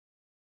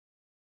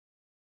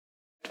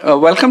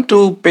Welcome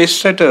to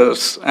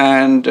PaceSetters,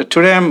 and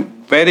today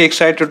I'm very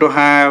excited to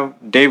have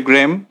Dave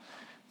Grimm,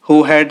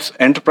 who heads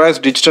Enterprise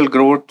Digital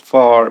Growth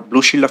for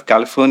Blue Shield of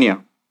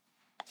California.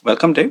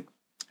 Welcome, Dave.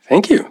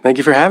 Thank you. Thank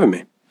you for having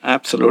me.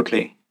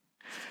 Absolutely.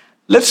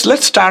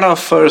 Let's start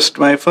off first.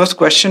 My first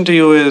question to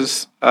you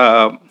is,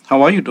 how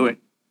are you doing?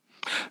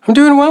 I'm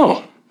doing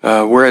well.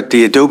 We're at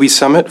the Adobe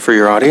Summit for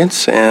your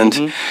audience,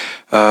 and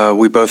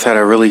we both had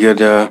a really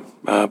good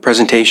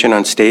presentation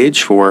on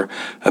stage for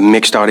a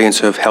mixed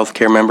audience of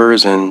healthcare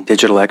members and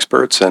digital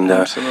experts, and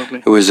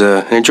it was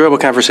an enjoyable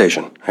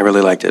conversation. I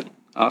really liked it.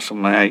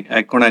 Awesome.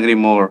 I couldn't agree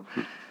more.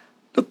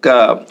 Look,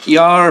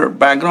 your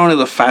background is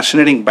a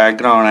fascinating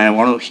background. I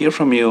want to hear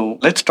from you.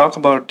 Let's talk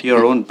about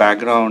your own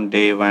background,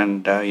 Dave,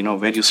 and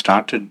where you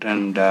started,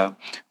 and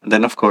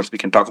then of course we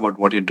can talk about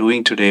what you're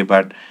doing today.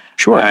 But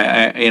sure,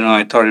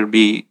 I thought it would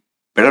be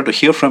better to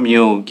hear from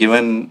you,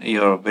 given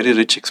your very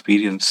rich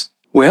experience.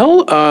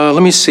 Well,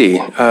 let me see.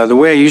 The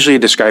way I usually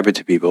describe it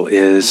to people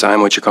is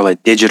I'm what you call a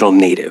digital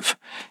native.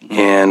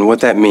 And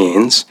what that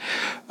means,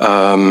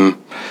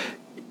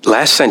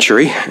 last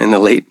century, in the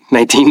late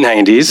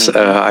 1990s,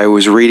 I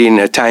was reading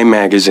a Time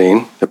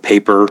magazine, the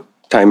paper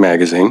Time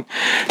magazine,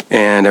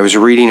 and I was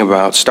reading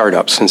about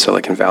startups in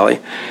Silicon Valley.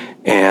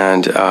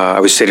 And I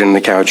was sitting on the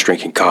couch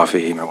drinking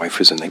coffee. My wife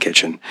was in the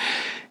kitchen.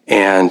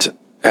 And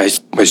I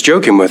was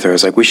joking with her. I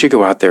was like, we should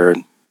go out there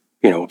and,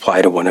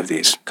 apply to one of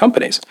these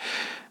companies.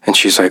 And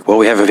she's like, well,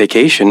 we have a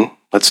vacation.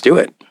 Let's do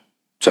it.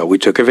 So we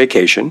took a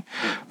vacation.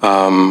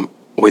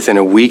 Within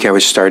a week, I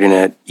was starting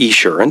at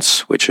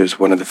Esurance, which is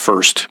one of the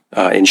first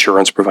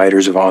insurance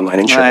providers of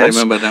online insurance. I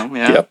remember them,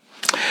 yeah. Yep.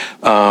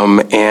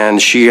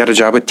 And she got a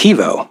job at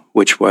TiVo,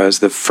 which was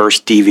the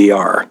first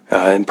DVR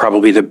and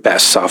probably the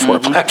best software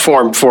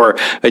platform for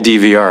a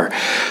DVR.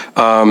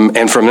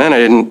 And from then, I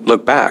didn't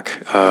look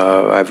back.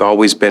 I've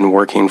always been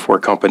working for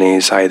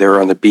companies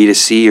either on the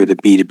B2C or the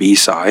B2B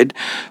side,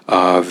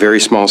 very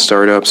small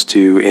startups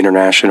to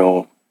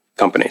international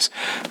companies,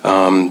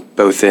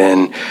 both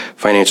in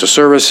financial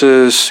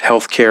services,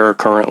 healthcare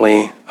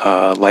currently,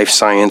 life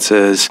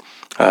sciences,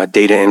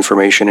 data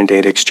information and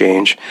data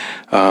exchange.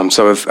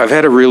 So I've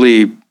had a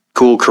really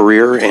cool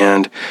career,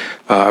 and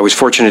I was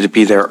fortunate to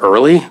be there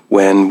early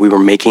when we were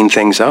making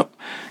things up.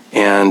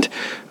 And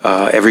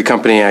every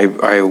company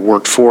I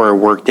worked for or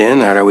worked in,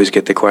 I'd always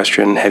get the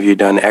question, have you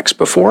done X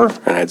before?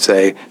 And I'd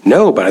say,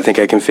 no, but I think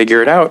I can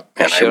figure it out.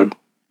 And I would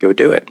go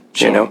do it,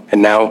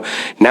 And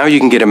now you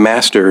can get a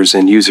master's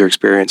in user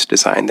experience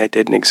design. That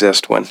didn't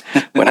exist when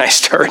I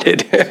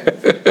started.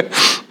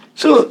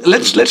 So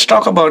let's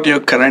talk about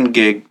your current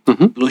gig,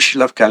 Blue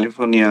Shield of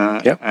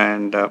California,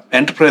 and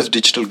Enterprise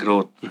Digital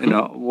Growth.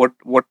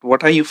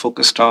 What are you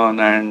focused on,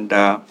 and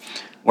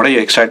what are you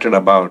excited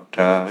about?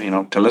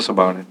 Tell us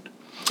about it.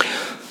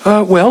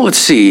 Well, let's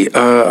see.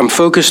 I'm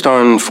focused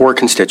on 4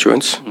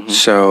 constituents.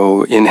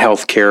 So in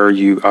healthcare,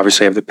 you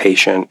obviously have the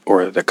patient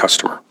or the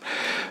customer.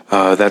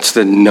 That's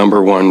the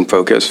number one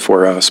focus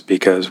for us,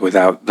 because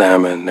without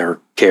them and their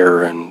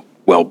care and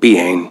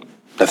well-being,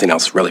 nothing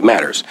else really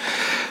matters.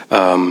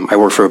 I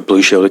work for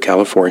Blue Shield of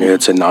California.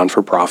 It's a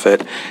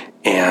non-for-profit,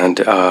 and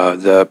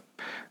the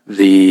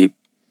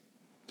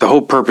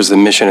whole purpose, the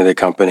mission of the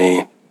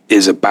company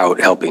is about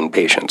helping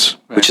patients,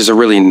 which is a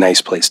really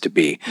nice place to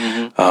be.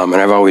 And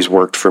I've always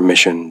worked for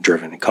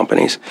mission-driven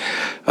companies.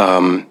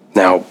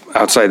 Now,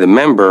 outside the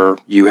member,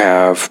 you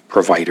have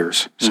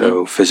providers,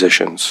 so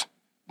physicians,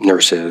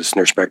 nurses,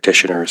 nurse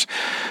practitioners,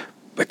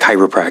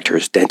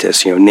 chiropractors,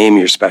 dentists, name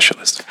your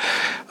specialist.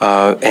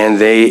 And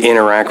they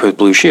interact with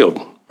Blue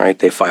Shield, right?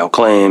 They file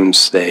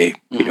claims, they,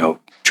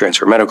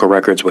 transfer medical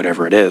records,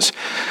 whatever it is.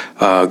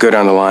 Go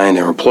down the line,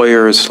 there are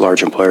employers,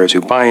 large employers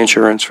who buy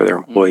insurance for their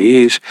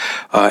employees,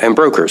 and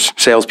brokers,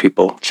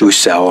 salespeople who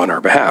sell on our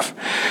behalf.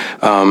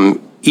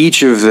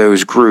 Each of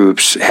those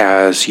groups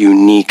has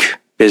unique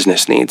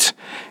business needs,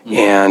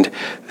 and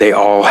they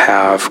all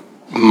have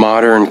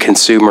modern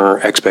consumer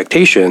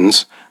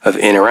expectations of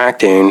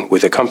interacting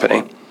with a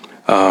company.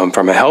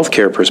 From a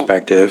healthcare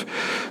perspective,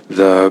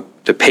 the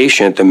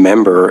patient, the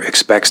member,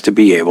 expects to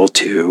be able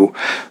to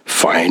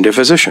find a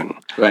physician,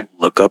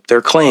 look up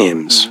their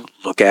claims,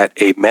 look at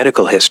a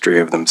medical history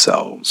of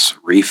themselves,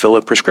 refill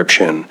a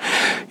prescription,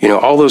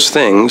 all those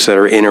things that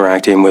are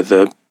interacting with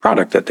the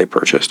product that they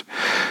purchased.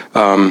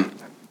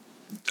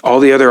 All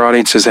the other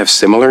audiences have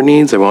similar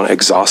needs. I won't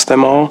exhaust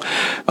them all.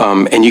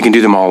 And you can do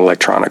them all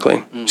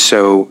electronically.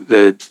 So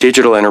the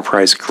digital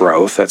enterprise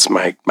growth, that's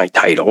my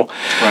title,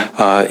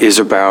 is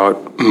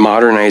about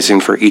modernizing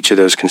for each of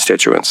those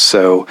constituents.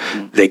 So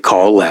they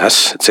call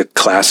less. It's a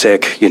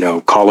classic,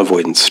 call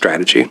avoidance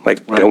strategy.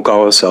 Don't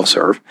call us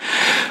self-serve.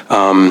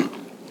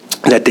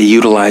 That they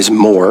utilize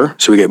more,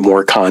 so we get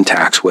more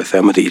contacts with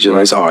them, with each of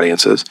those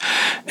audiences,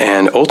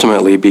 and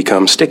ultimately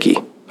become sticky.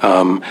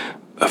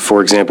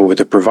 For example, with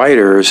the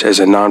providers, as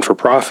a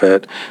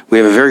non-for-profit, we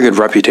have a very good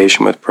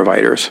reputation with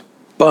providers,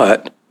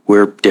 but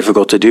we're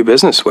difficult to do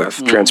business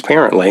with,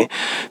 transparently,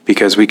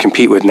 because we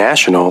compete with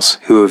nationals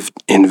who have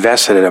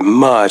invested at a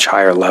much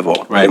higher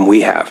level than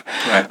we have.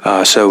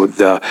 So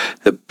the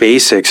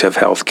basics of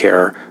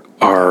healthcare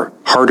are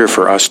harder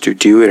for us to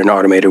do in an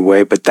automated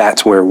way, but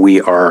that's where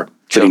we are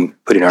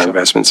putting our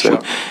investments in.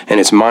 And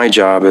it's my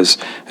job as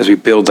we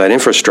build that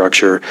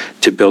infrastructure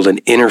to build an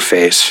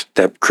interface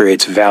that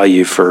creates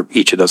value for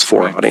each of those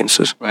four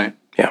audiences. Right.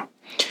 Yeah.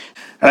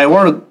 And I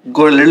want to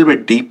go a little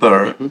bit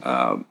deeper.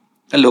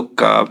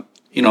 Look,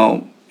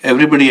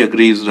 everybody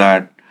agrees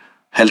that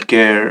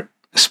healthcare,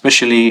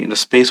 especially in the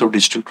space of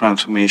digital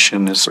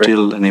transformation, is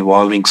still an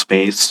evolving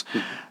space.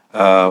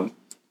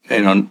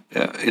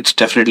 It's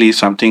definitely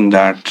something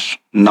that's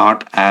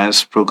not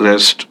as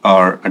progressed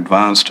or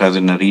advanced as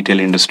in the retail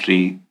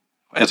industry,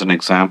 as an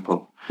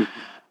example.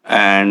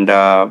 And,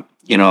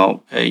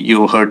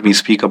 you heard me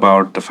speak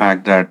about the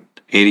fact that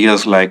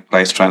areas like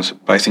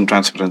pricing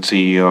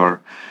transparency or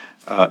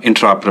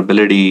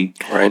interoperability,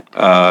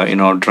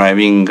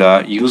 driving,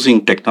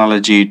 using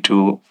technology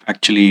to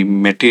actually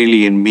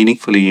materially and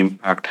meaningfully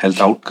impact health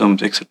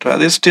outcomes, etc.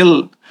 There's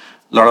still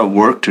a lot of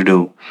work to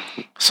do.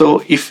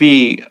 So if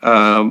we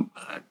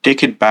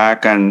take it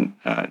back and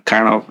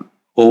kind of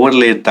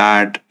overlay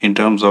that in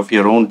terms of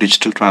your own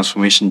digital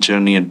transformation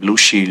journey at Blue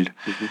Shield,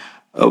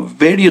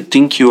 where do you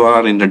think you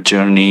are in the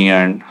journey,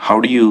 and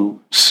how do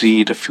you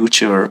see the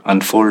future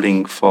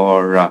unfolding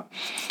for,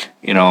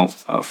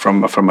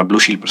 from a Blue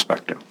Shield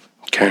perspective?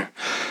 Okay.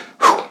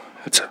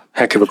 That's a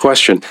heck of a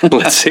question.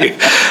 Let's see.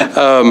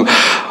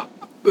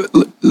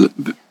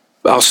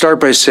 I'll start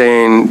by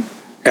saying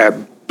at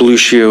Blue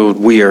Shield,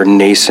 we are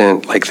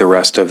nascent like the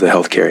rest of the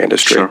healthcare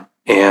industry. Sure.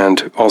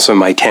 And also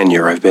my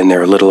tenure, I've been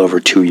there a little over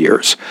 2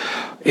 years.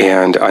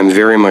 And I'm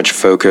very much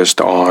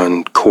focused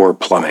on core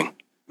plumbing,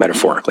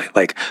 metaphorically.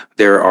 Like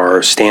there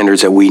are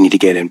standards that we need to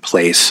get in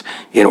place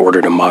in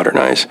order to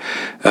modernize.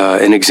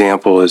 An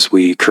example is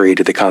we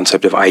created the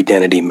concept of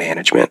identity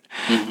management.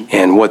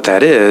 And what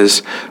that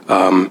is,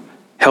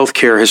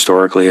 healthcare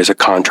historically is a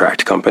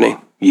contract company.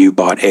 You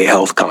bought a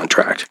health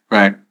contract.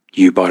 Right.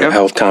 You bought a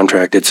health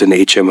contract, it's an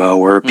HMO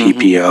or a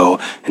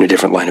PPO in a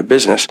different line of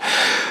business.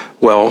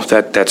 Well,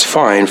 that's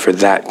fine for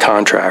that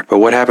contract, but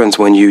what happens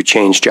when you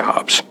change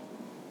jobs?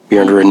 You're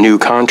under a new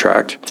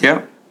contract.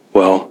 Yeah.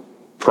 Well,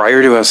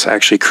 prior to us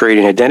actually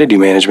creating identity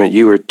management,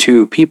 you were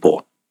two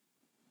people,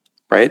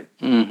 right?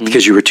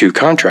 Because you were two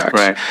contracts.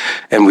 Right.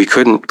 And we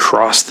couldn't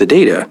cross the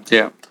data.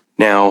 Yeah.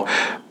 Now,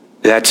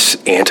 that's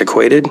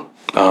antiquated.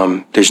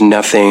 There's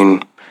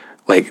nothing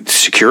like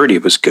security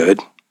was good.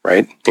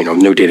 Right?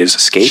 No data is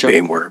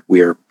escaping. Sure.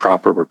 We are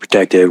proper, we're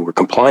protected, we're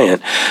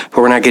compliant, but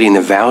we're not getting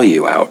the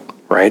value out,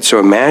 right?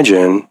 So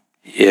imagine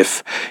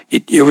if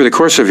over the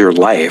course of your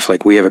life,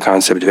 like we have a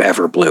concept of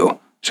Everblue.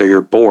 So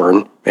you're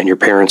born and your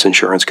parents'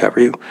 insurance cover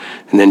you.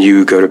 And then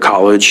you go to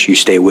college, you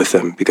stay with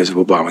them because of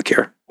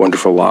Obamacare.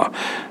 Wonderful law.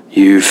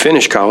 You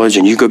finish college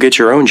and you go get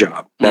your own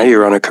job. Now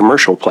you're on a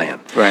commercial plan.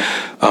 Right.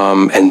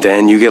 And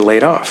then you get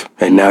laid off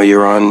and now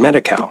you're on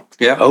Medi-Cal.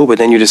 Yeah. Oh, but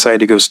then you decide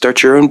to go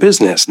start your own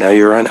business. Now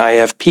you're on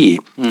IFP.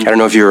 I don't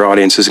know if your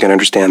audience is going to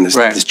understand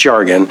this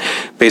jargon,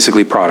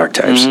 basically product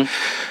types.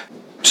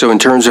 So in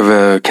terms of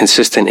a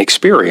consistent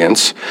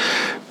experience,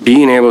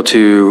 being able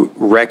to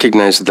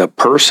recognize the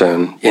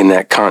person in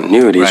that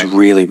continuity is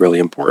really, really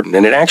important.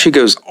 And it actually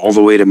goes all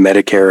the way to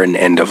Medicare and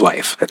end of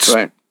life. That's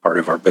part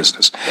of our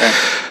business.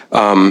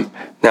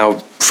 Now,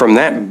 from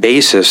that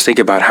basis, think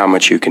about how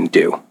much you can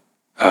do.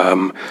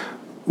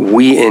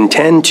 We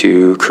intend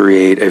to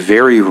create a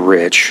very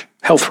rich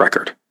health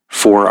record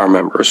for our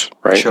members,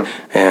 right? Sure.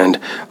 And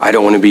I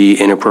don't want to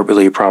be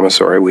inappropriately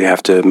promissory. We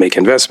have to make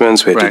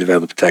investments. We have to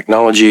develop the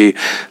technology.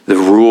 The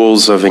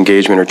rules of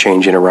engagement are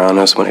changing around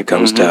us when it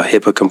comes to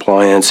HIPAA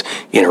compliance,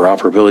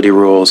 interoperability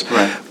rules.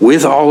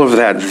 With all of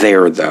that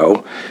there,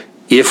 though,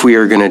 if we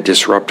are going to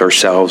disrupt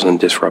ourselves and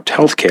disrupt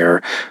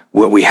healthcare,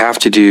 what we have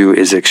to do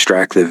is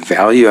extract the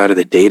value out of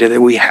the data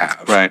that we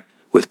have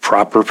with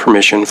proper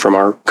permission from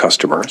our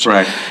customers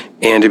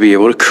and to be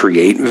able to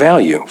create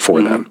value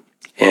for them.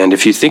 And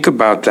if you think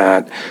about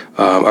that,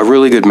 a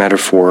really good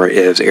metaphor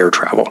is air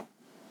travel.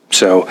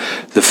 So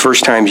the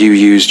first time you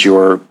used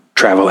your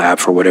travel app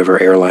for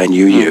whatever airline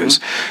you use,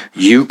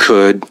 you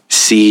could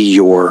see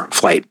your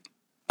flight.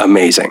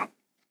 Amazing.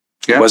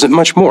 It wasn't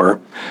much more.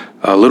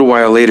 A little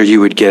while later, you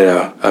would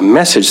get a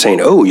message saying,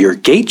 oh, your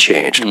gate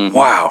changed.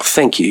 Wow,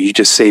 thank you. You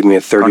just saved me a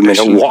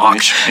 30-minute walk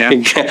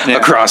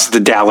across the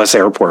Dallas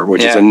airport,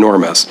 which is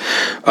enormous.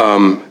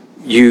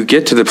 You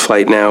get to the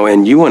flight now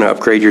and you want to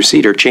upgrade your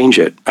seat or change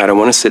it. I don't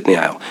want to sit in the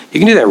aisle. You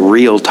can do that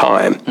real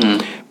time.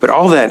 But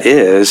all that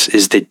is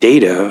the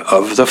data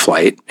of the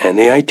flight and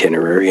the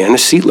itinerary and the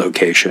seat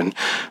location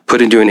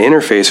put into an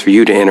interface for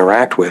you to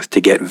interact with to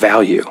get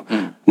value.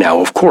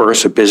 Now, of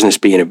course, a business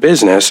being a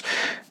business,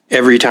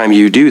 every time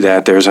you do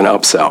that, there's an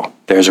upsell.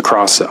 There's a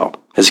cross-sell.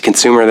 As a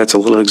consumer, that's a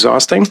little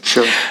exhausting.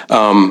 Sure.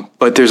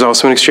 But there's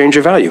also an exchange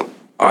of value.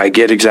 I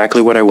get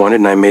exactly what I wanted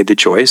and I made the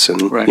choice. And,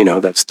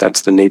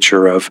 that's the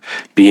nature of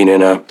being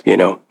in a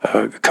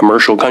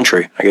commercial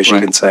country, I guess you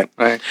can say.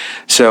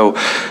 So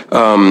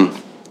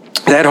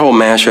that whole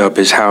mashup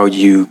is how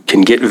you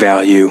can get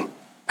value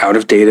out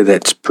of data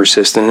that's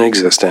persistent and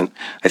existent.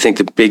 I think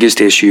the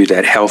biggest issue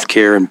that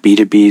healthcare and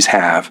B2Bs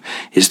have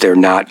is they're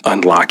not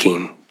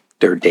unlocking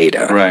their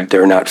data. Right.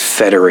 They're not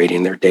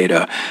federating their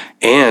data.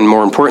 And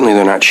more importantly,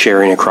 they're not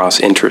sharing across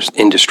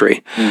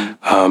industry.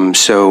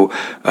 So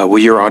will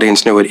your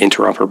audience know what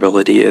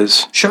interoperability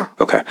is? Sure.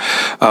 Okay.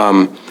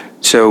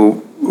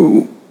 So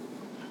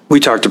we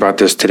talked about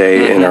this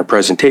today in our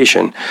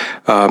presentation.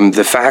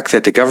 The fact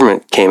that the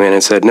government came in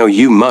and said, no,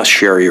 you must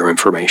share your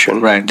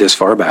information this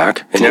far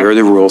back, and here are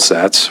the rule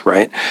sets,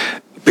 right,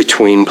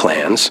 between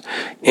plans.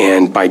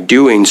 And by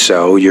doing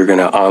so, you're going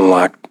to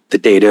unlock the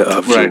data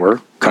of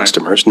your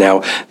customers.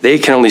 Now, they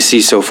can only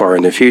see so far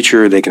in the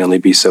future. They can only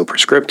be so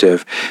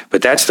prescriptive.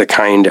 But that's the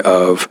kind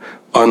of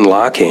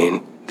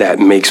unlocking that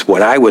makes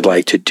what I would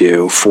like to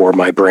do for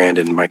my brand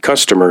and my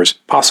customers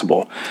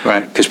possible.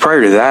 Right. Because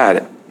prior to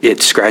that,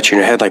 it's scratching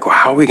your head like, well,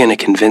 how are we going to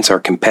convince our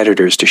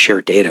competitors to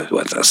share data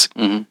with us?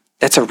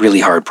 That's a really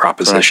hard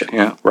proposition,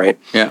 right?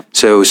 Yeah.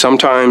 So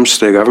sometimes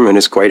the government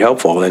is quite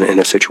helpful in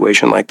a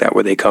situation like that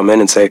where they come in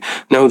and say,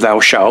 no,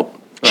 thou shalt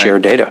share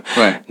data.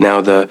 Right.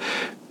 Now,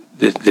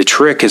 the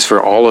trick is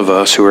for all of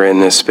us who are in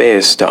this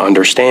space to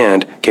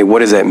understand, okay, what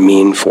does that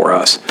mean for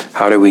us?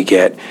 How do we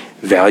get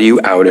value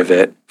out of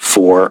it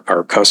for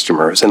our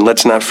customers? And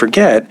let's not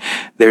forget,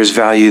 there's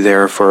value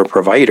there for a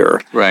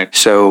provider. Right.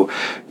 So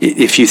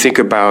if you think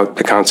about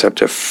the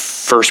concept of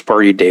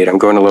first-party data, I'm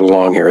going a little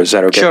long here. Is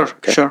that okay? Sure,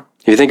 okay. sure.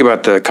 If you think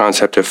about the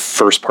concept of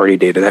first-party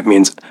data, that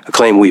means a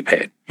claim we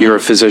paid. You're a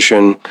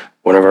physician,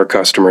 one of our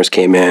customers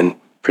came in,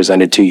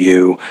 presented to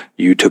you,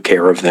 you took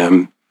care of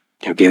them,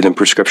 gave them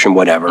prescription,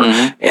 whatever,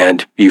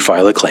 and you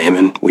file a claim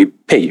and we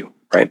pay you,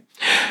 right?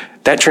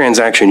 That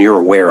transaction you're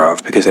aware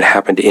of because it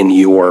happened in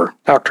your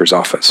doctor's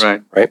office,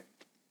 right?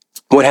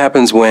 What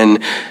happens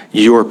when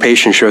your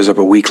patient shows up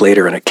a week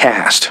later in a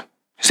cast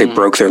because they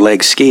broke their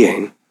leg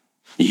skiing?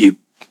 You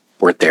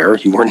weren't there.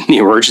 You weren't in the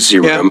emergency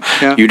room.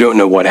 You don't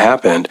know what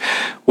happened.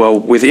 Well,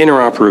 with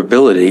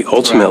interoperability,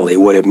 ultimately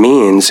what it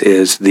means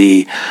is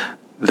the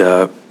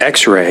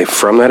X-ray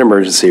from that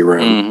emergency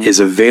room is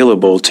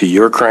available to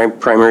your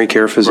primary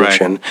care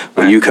physician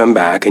when you come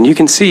back, and you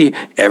can see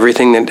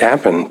everything that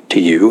happened to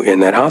you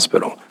in that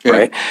hospital,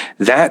 right?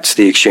 That's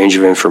the exchange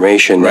of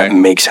information that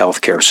makes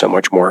healthcare so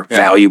much more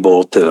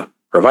valuable to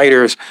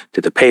providers, to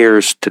the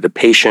payers, to the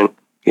patient,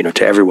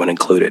 to everyone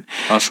included.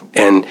 Awesome.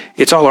 And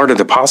it's all art of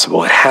the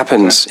possible. It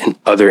happens in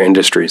other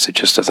industries. It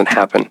just doesn't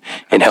happen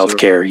in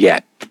healthcare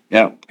yet.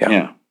 Yeah.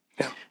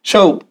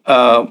 So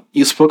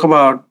you spoke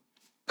about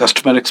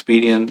customer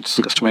experience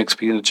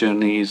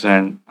journeys,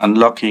 and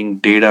unlocking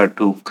data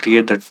to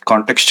create that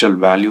contextual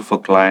value for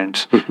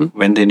clients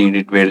when they need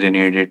it, where they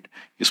need it.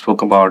 You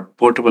spoke about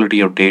portability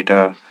of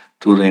data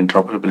through the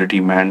interoperability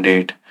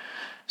mandate.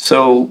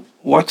 So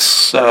what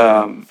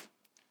are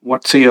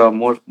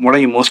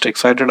you most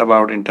excited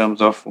about in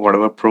terms of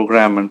whatever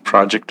program and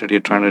project that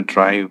you're trying to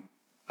drive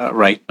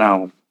right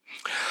now?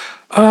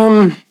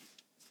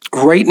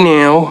 Right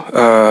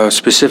now,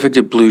 specific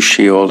to Blue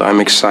Shield, I'm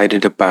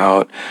excited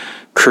about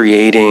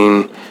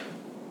creating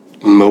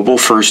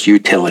mobile-first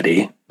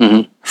utility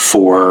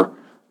for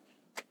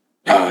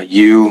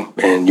you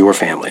and your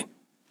family,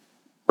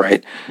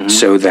 right?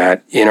 So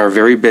that in our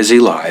very busy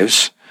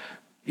lives,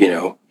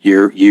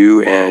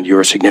 you and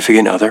your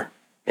significant other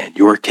and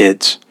your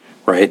kids,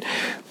 right,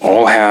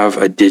 all have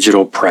a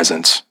digital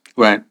presence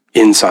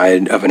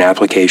inside of an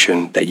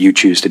application that you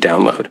choose to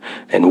download.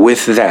 And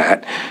with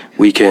that,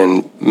 we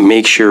can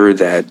make sure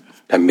that,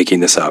 I'm making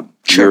this up,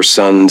 your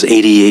son's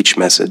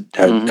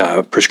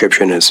ADH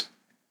prescription is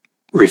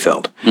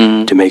refilled,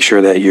 to make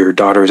sure that your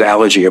daughter's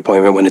allergy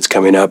appointment, when it's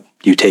coming up,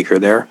 you take her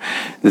there,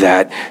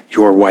 that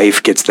your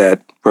wife gets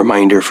that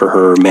reminder for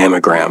her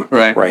mammogram,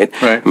 right?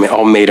 I mean,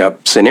 all made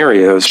up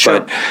scenarios,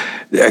 but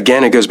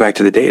again, it goes back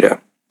to the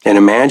data. And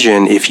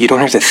imagine if you don't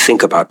have to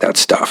think about that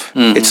stuff.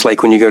 It's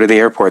like when you go to the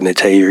airport and they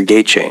tell you your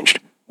gate changed.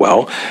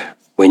 Well,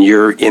 when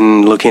you're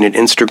looking at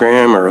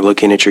Instagram or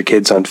looking at your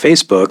kids on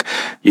Facebook,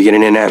 you get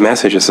an in-app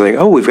message that's like,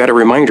 oh, we've got a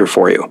reminder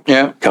for you.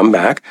 Come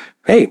back.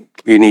 Hey,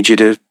 we need you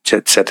to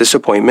set this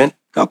appointment.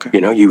 Okay.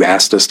 You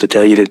asked us to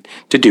tell you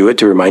to do it,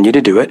 to remind you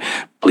to do it.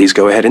 Please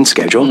go ahead and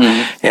schedule.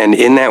 And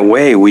in that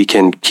way, we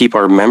can keep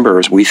our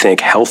members, we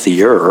think,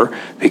 healthier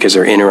because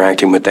they're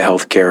interacting with the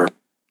healthcare,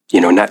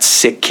 not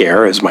sick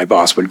care, as my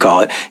boss would call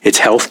it. It's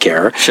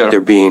healthcare.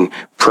 They're being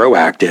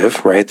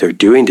proactive, right? They're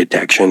doing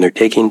detection, they're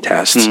taking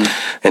tests,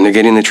 and they're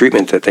getting the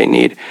treatment that they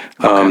need.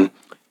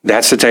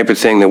 That's the type of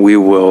thing that we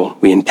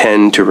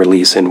intend to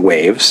release in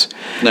waves.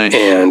 Nice.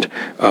 And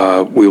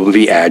we will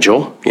be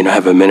agile,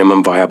 have a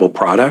minimum viable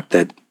product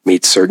that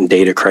meets certain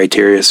data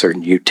criteria,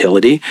 certain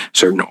utility,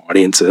 certain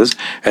audiences,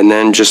 and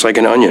then just like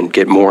an onion,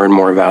 get more and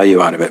more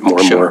value out of it, more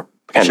and more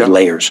kind of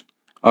layers.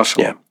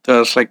 Awesome. Yeah.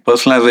 So it's like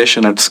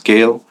personalization at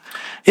scale.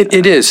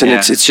 It is, and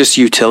it's just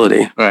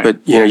utility. Right.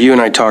 But you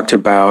and I talked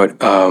about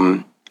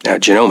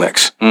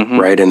genomics,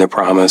 right, and the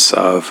promise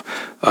of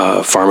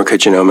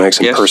pharmacogenomics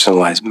and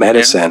personalized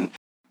medicine.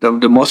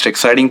 The most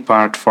exciting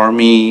part for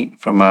me,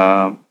 from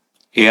a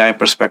AI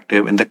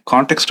perspective, in the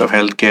context of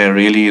healthcare,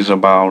 really is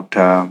about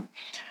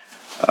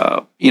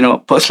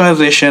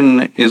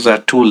personalization is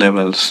at two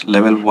levels.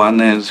 Level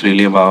one is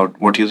really about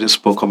what you just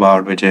spoke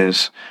about, which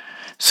is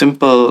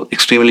simple,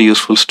 extremely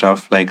useful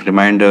stuff like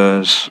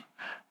reminders,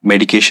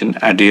 medication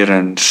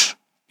adherence,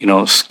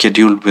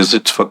 scheduled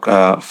visits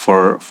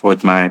for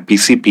with my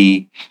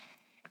PCP.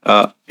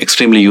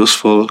 Extremely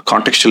useful,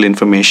 contextual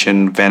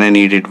information, when I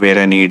need it, where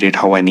I need it,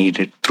 how I need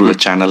it, through the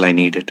channel I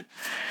need it.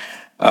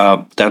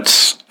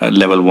 That's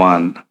level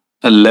one.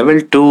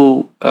 Level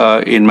two,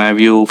 in my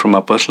view, from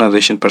a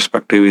personalization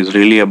perspective, is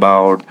really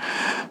about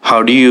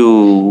how do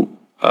you,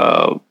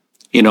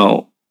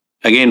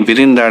 again,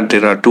 within that,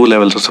 there are two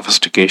levels of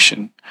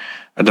sophistication.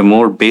 At the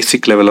more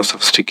basic level of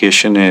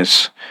sophistication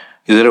is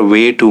there a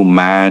way to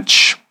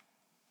match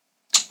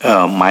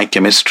my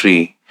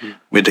chemistry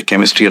with the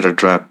chemistry of a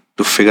drug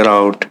to figure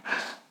out,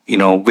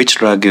 which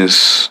drug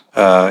is,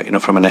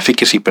 from an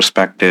efficacy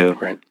perspective,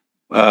 Right.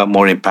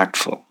 More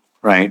impactful,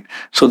 right?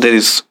 So there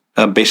is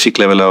a basic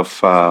level of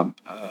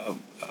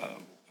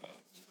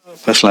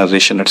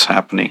personalization that's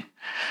happening.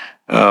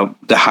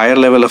 The higher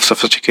level of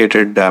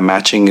sophisticated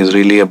matching is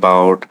really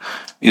about,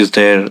 is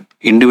there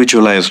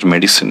individualized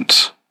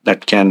medicines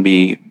that can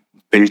be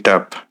built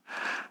up,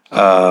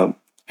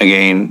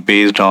 again,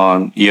 based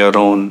on your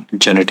own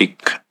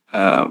genetic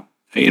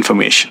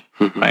information,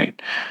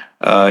 right?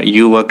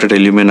 You worked at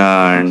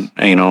Illumina,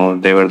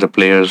 and they were the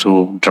players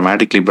who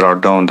dramatically brought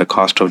down the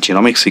cost of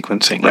genomic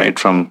sequencing, right,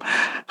 from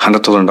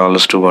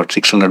 $100,000 to about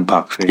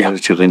 $600,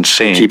 which is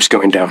insane. It keeps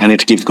going down, and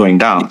it keeps going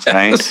down,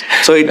 right?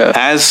 So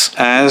as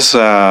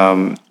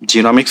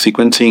genomic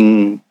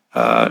sequencing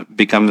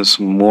becomes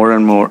more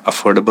and more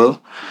affordable,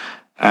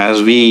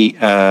 as we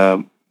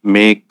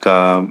make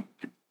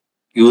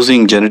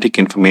using genetic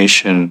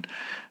information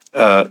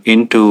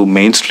into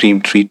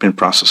mainstream treatment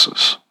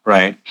processes,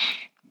 right?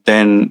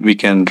 Then we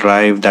can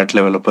drive that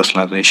level of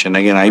personalization.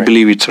 Again, I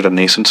believe it's at a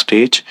nascent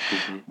stage,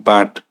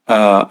 but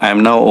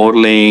I'm now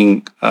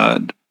overlaying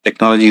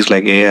technologies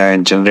like AI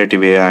and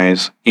generative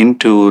AIs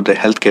into the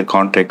healthcare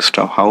context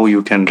of how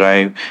you can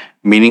drive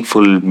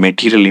meaningful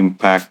material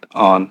impact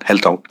on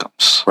health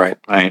outcomes. Right.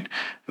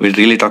 We're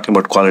really talking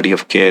about quality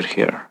of care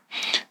here.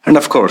 And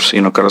of course,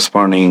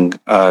 corresponding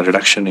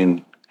reduction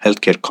in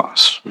healthcare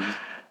costs.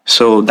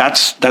 So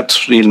that's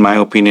in my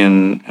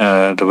opinion,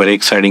 the very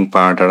exciting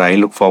part that I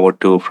look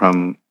forward to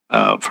from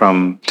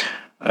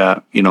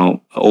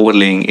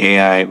overlaying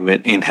AI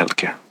in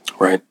healthcare.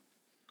 Right.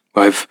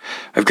 Well,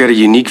 I've got a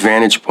unique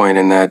vantage point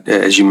in that,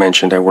 as you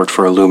mentioned, I worked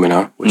for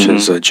Illumina, which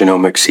is a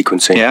genomic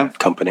sequencing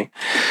company.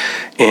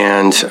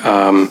 And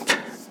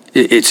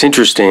it's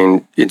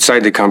interesting,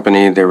 inside the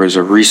company, there was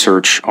a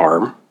research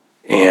arm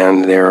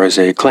and there was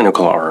a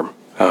clinical arm.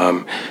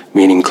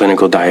 Meaning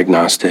clinical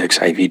diagnostics,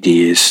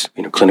 IVDs,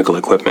 clinical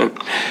equipment.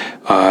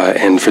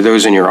 And for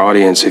those in your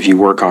audience, if you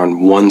work on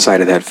one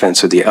side of that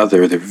fence or the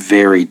other, they're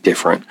very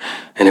different.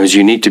 And it was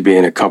unique to be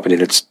in a company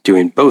that's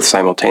doing both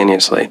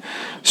simultaneously.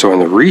 So on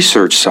the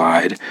research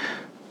side,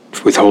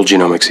 with whole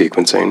genomic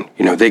sequencing,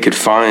 they could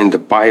find the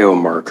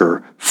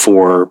biomarker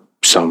for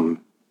some,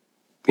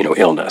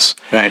 illness.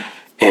 Right.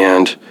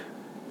 And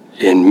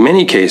in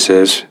many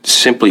cases,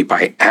 simply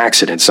by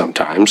accident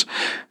sometimes,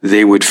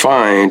 they would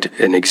find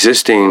an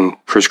existing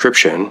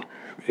prescription,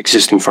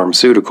 existing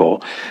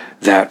pharmaceutical,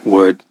 that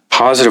would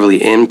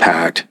positively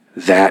impact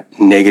that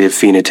negative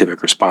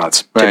phenotypic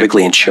response,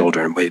 typically in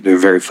children. They're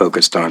very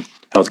focused on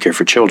healthcare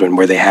for children,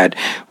 where they had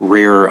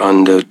rare,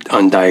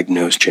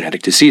 undiagnosed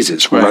genetic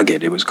diseases,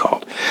 rugged, it was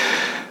called.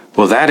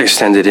 Well, that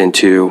extended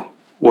into,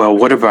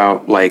 what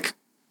about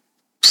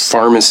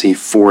pharmacy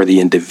for the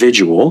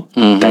individual,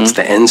 that's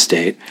the end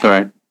state,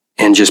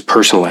 and just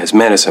personalized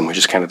medicine, which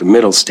is kind of the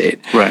middle state.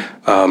 Right.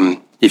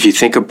 If you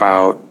think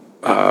about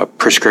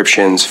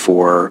prescriptions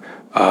for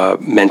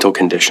mental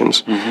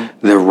conditions,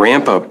 the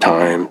ramp-up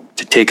time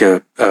to take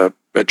a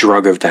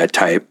drug of that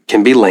type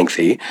can be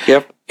lengthy.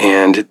 Yep.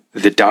 And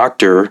the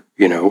doctor,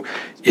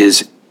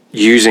 is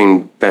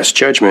using best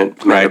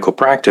judgment, medical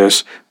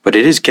practice, but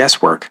it is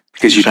guesswork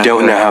because you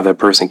don't know how that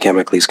person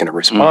chemically is going to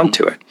respond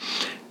to it.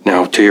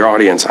 Now, to your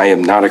audience, I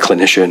am not a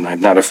clinician.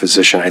 I'm not a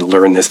physician. I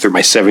learned this through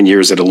my 7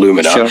 years at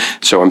Illumina.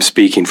 So I'm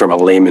speaking from a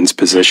layman's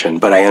position,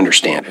 but I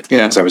understand it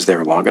because I was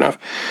there long enough.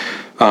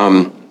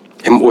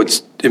 And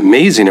what's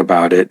amazing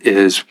about it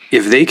is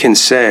if they can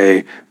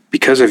say,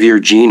 because of your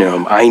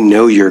genome, I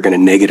know you're going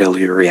to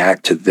negatively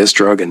react to this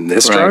drug and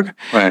this drug,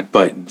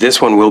 but this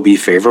one will be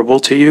favorable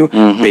to you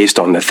based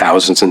on the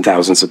thousands and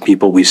thousands of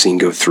people we've seen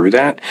go through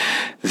that.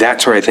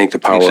 That's where I think the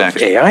power of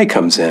AI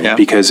comes in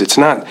because it's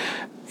not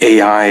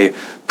AI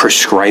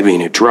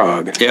prescribing a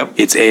drug.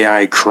 It's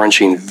AI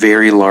crunching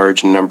very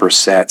large number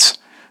sets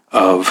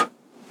of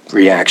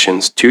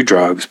reactions to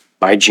drugs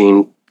by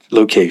gene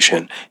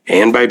location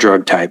and by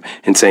drug type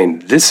and saying,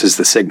 this is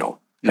the signal.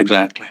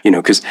 Exactly.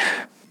 Because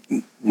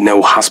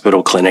no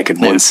hospital clinic in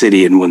one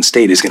city in one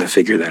state is going to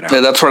figure that out.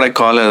 That's what I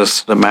call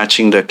as the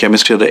matching the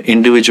chemistry of the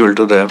individual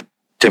to the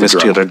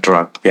chemistry of the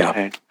drug.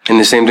 And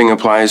the same thing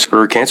applies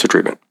for cancer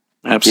treatment.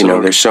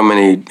 Absolutely. There's so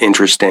many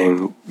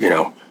interesting,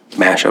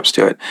 mashups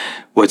to it.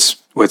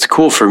 What's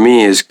cool for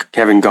me is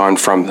having gone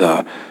from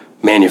the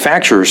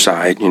manufacturer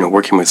side,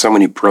 working with so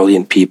many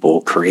brilliant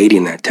people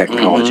creating that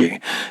technology.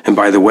 And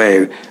by the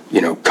way,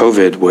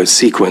 COVID was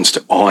sequenced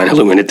on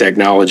Illumina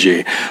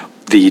technology.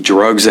 The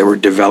drugs that were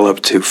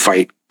developed to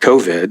fight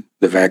COVID,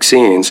 the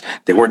vaccines,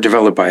 they weren't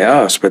developed by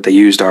us, but they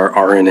used our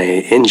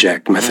RNA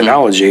inject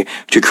methodology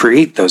to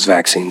create those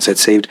vaccines that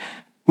saved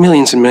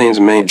millions and millions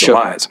and millions of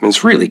lives. I mean,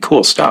 it's really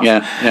cool stuff.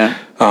 Yeah.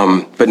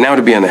 But now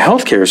to be on the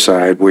healthcare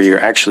side, where you're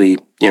actually,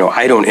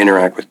 I don't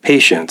interact with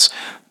patients,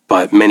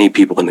 but many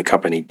people in the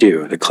company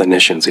do, the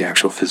clinicians, the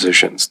actual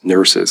physicians,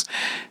 nurses,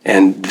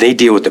 and they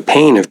deal with the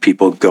pain of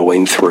people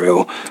going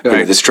through,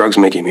 this drug's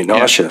making me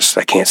nauseous,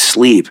 I can't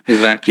sleep,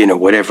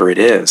 whatever it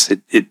is.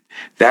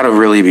 That'll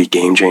really be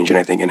game-changing,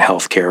 I think, in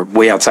healthcare,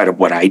 way outside of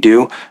what I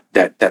do.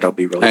 That'll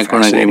be really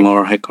fascinating.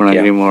 I couldn't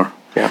agree more.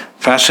 Yeah.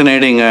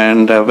 Fascinating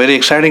and very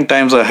exciting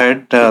times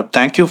ahead.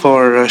 Thank you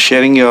for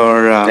sharing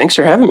your Thanks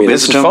for having me. Wisdom,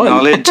 this is fun.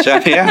 knowledge.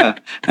 Yeah,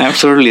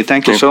 absolutely.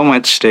 Thank you so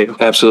much, Dave.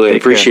 Absolutely. I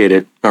appreciate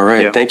it. All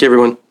right. Thank you,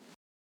 everyone.